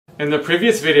In the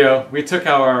previous video, we took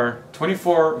our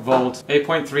 24 volt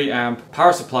 8.3 amp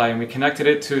power supply and we connected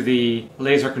it to the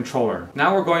laser controller.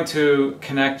 Now we're going to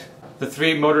connect the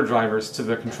 3 motor drivers to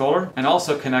the controller and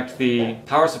also connect the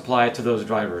power supply to those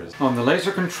drivers. On the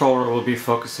laser controller, we'll be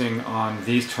focusing on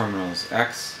these terminals,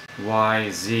 X, Y,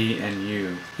 Z, and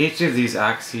U. Each of these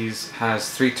axes has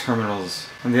 3 terminals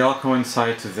and they all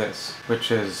coincide to this, which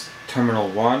is Terminal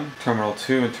 1, Terminal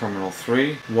 2, and Terminal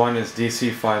 3. 1 is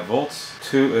DC 5 volts,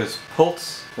 2 is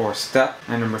pulse or step,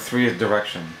 and number 3 is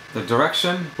direction. The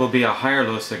direction will be a higher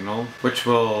low signal which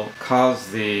will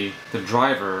cause the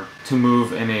driver to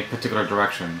move in a particular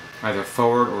direction, either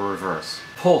forward or reverse.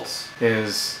 Pulse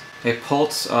is a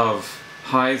pulse of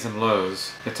highs and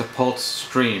lows. It's a pulse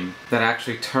stream that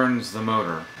actually turns the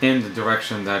motor in the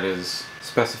direction that is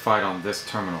specified on this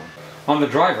terminal. On the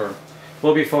driver,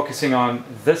 we'll be focusing on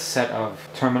this set of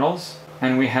terminals,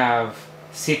 and we have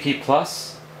CP+,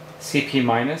 CP-,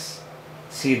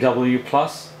 CW+,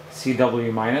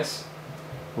 CW-,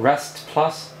 rest+,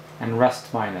 and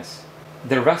rest-.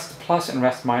 The rest+ and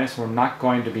rest- we're not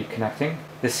going to be connecting.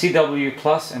 The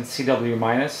CW+ and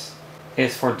CW-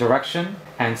 is for direction,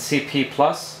 and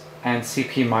CP+ and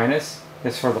CP-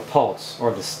 is for the pulse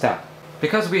or the step.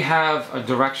 Because we have a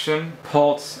direction,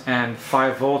 pulse, and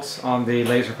 5 volts on the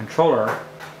laser controller,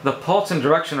 the pulse and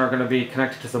direction are going to be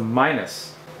connected to the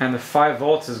minus, and the 5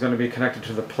 volts is going to be connected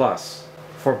to the plus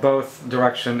for both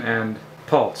direction and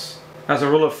pulse. As a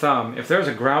rule of thumb, if there's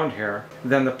a ground here,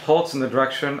 then the pulse and the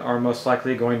direction are most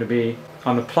likely going to be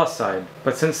on the plus side.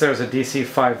 But since there's a DC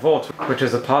 5 volt, which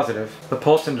is a positive, the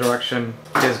pulse and direction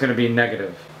is going to be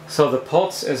negative. So the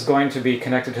pulse is going to be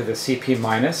connected to the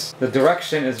CP-, the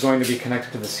direction is going to be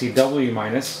connected to the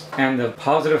CW-, and the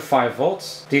positive 5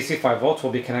 volts, DC 5 volts,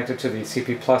 will be connected to the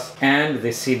CP+ and the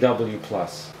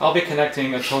CW+. I'll be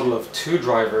connecting a total of 2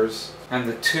 drivers, and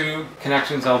the 2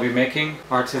 connections I'll be making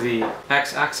are to the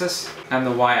X-axis and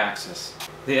the Y-axis.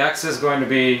 The X is going to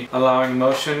be allowing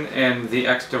motion in the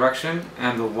X direction,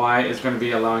 and the Y is going to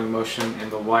be allowing motion in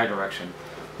the Y direction.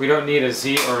 We don't need a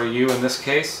Z or a U in this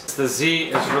case. The Z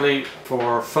is really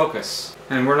for focus,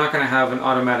 and we're not going to have an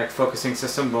automatic focusing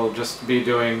system. We'll just be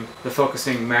doing the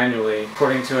focusing manually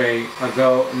according to a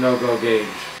go, no-go gauge.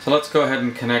 So let's go ahead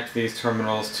and connect these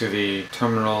terminals to the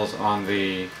terminals on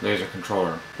the laser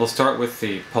controller. We'll start with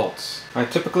the pulse. I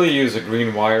typically use a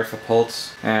green wire for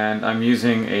pulse, and I'm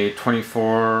using a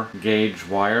 24 gauge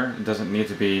wire. It doesn't need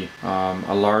to be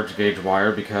a large gauge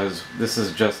wire because this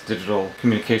is just digital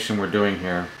communication we're doing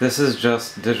here. This is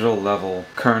just digital level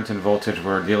current and voltage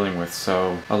we're dealing with,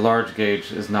 so a large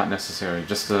gauge is not necessary.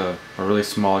 Just a really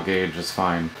small gauge is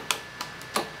fine.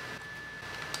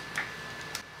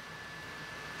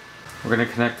 We're going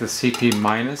to connect the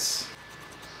CP-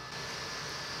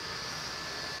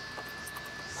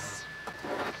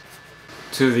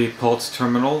 to the pulse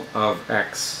terminal of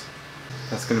X.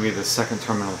 That's going to be the second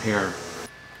terminal here.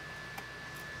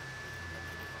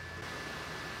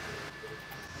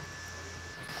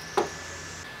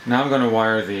 Now I'm going to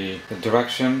wire the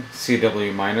direction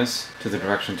CW- to the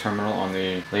direction terminal on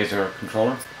the laser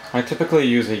controller. I typically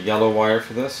use a yellow wire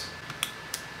for this.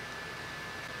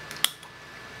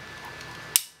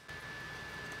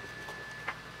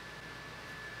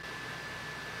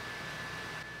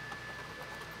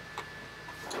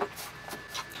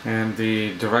 And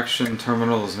the direction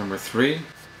terminal is number 3,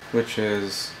 which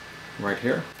is right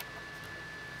here.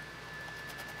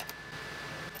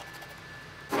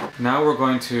 Now we're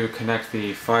going to connect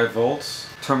the 5 volts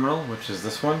terminal, which is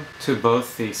this one, to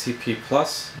both the CP+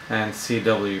 and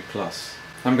CW+.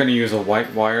 I'm going to use a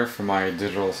white wire for my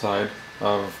digital side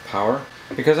of power.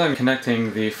 Because I'm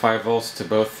connecting the 5 volts to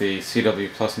both the CW+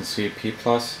 and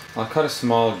CP+, I'll cut a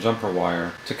small jumper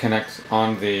wire to connect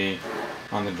on the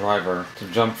driver to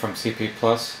jump from CP+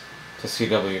 to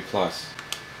CW+.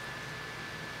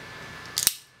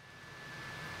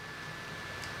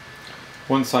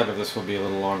 One side of this will be a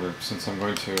little longer since I'm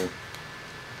going to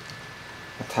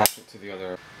attach it to the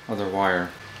other wire.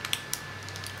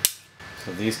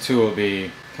 So these two will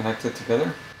be connected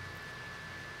together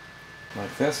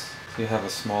like this. So you have a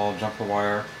small jumper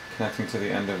wire connecting to the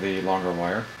end of the longer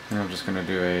wire. And I'm just going to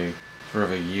do a sort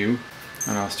of a U,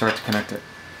 and I'll start to connect it.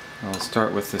 I'll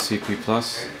start with the CP+.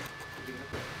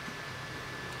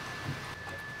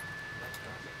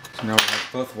 So now we have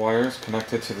both wires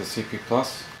connected to the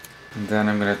CP+. And then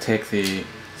I'm going to take the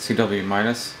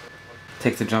CW-,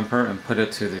 take the jumper and put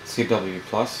it to the CW+.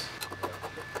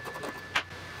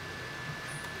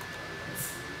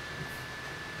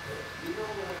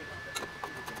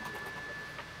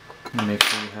 And make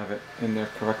sure you have it in there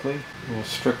correctly. We'll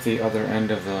strip the other end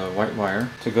of the white wire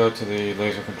to go to the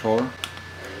laser controller.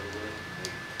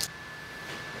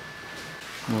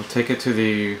 We'll take it to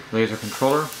the laser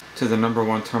controller, to the number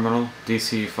 1 terminal,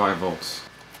 DC 5 volts.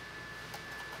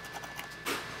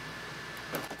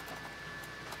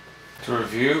 To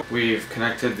review, we've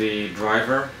connected the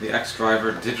driver, the X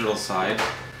driver digital side,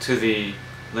 to the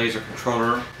laser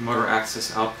controller motor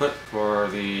axis output for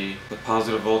the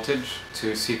positive voltage,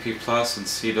 to CP plus and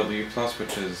CW plus,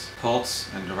 which is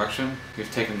pulse and direction.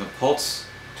 We've taken the pulse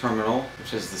terminal,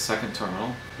 which is the second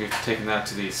terminal. We've taken that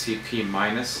to the CP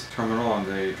minus terminal on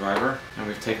the driver, and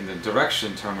we've taken the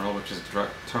direction terminal, which is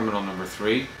terminal number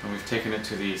 3, and we've taken it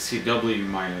to the CW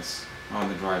minus on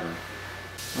the driver.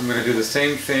 I'm going to do the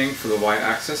same thing for the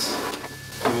y-axis.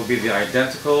 It will be the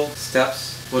identical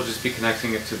steps. We'll just be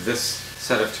connecting it to this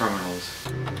set of terminals.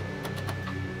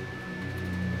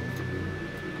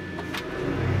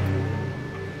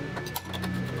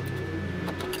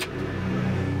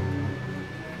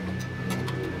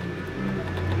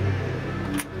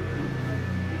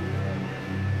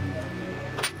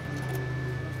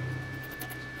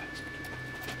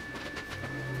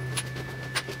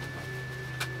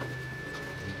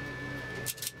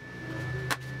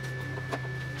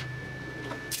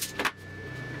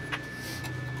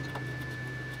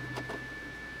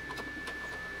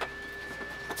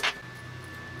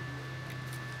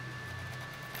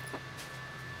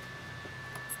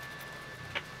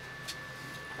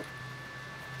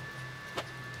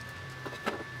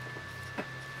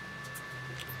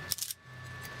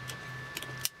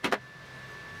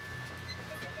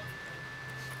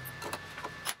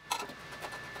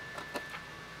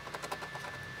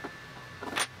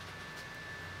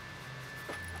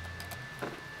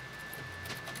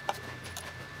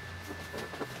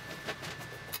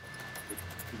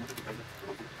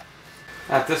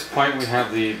 At this point, we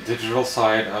have the digital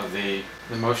side of the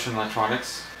motion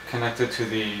electronics connected to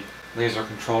the laser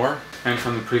controller, and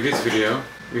from the previous video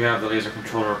we have the laser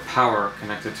controller power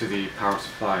connected to the power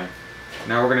supply.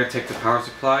 Now we're going to take the power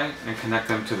supply and connect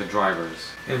them to the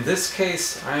drivers. In this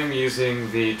case, I am using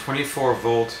the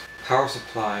 24-volt power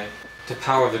supply to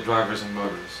power the drivers and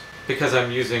motors, because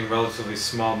I'm using relatively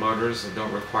small motors that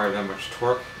don't require that much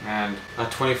torque, and a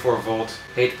 24-volt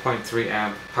 8.3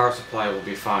 amp power supply will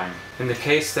be fine. In the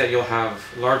case that you'll have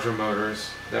larger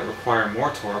motors that require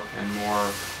more torque and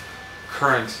more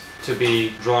current to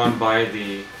be drawn by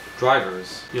the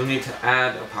drivers, you'll need to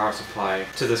add a power supply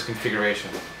to this configuration.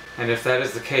 And if that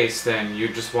is the case, then you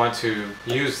just want to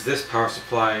use this power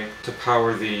supply to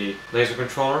power the laser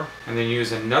controller, and then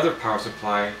use another power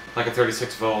supply, like a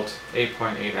 36 volt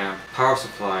 8.8 amp power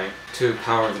supply, to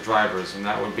power the drivers, and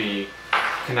that would be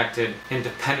connected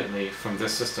independently from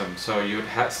this system. So you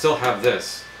would still have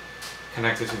this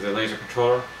connected to the laser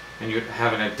controller, and you'd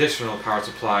have an additional power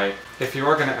supply. If you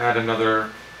are going to add another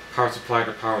power supply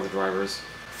to power the drivers,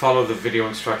 follow the video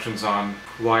instructions on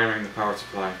wiring the power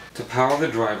supply. To power the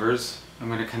drivers, I'm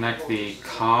going to connect the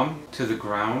COM to the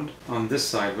ground on this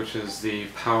side, which is the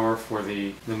power for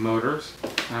the motors.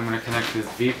 And I'm going to connect the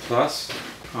V plus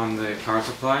on the power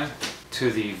supply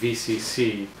to the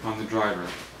VCC on the driver.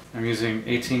 I'm using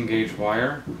 18 gauge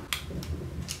wire,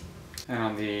 and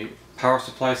on the power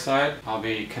supply side I'll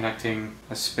be connecting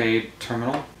a spade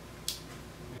terminal.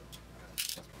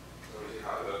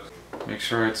 Make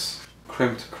sure it's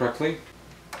crimped correctly.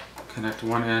 Connect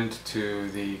one end to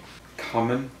the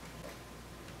common.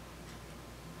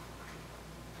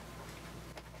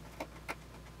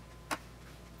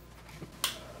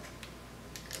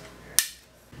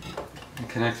 And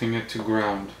connecting it to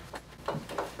ground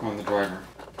on the driver.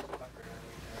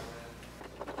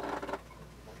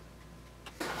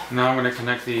 Now I'm going to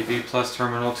connect the V plus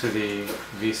terminal to the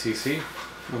VCC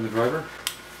on the driver.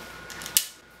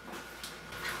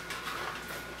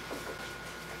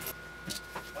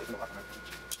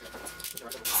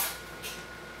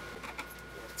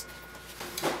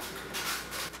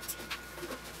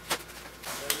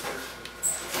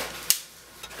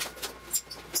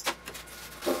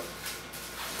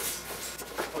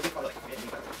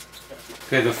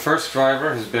 Okay, the first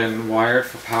driver has been wired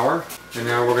for power, and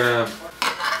now we're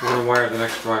gonna wire the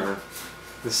next driver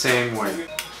the same way.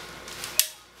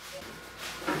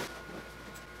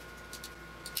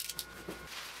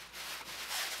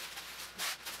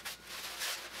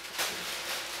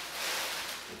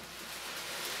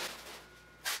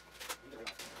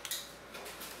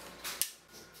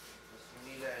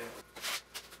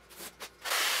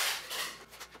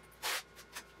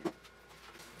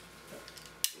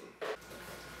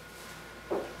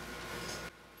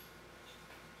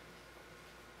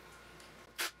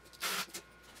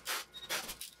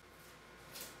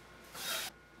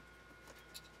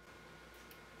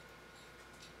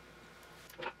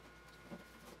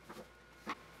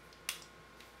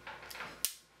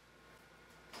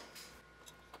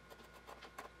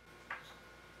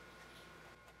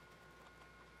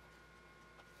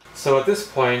 So at this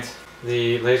point,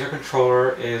 the laser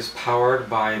controller is powered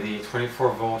by the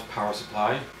 24-volt power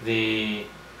supply. The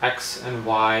X and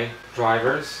Y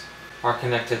drivers are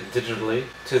connected digitally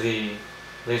to the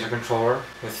laser controller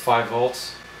with 5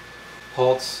 volts,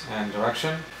 pulse and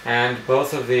direction, and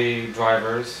both of the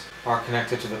drivers are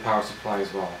connected to the power supply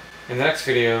as well. In the next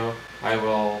video, I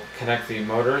will connect the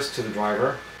motors to the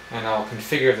driver, and I'll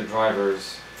configure the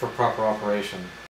drivers for proper operation.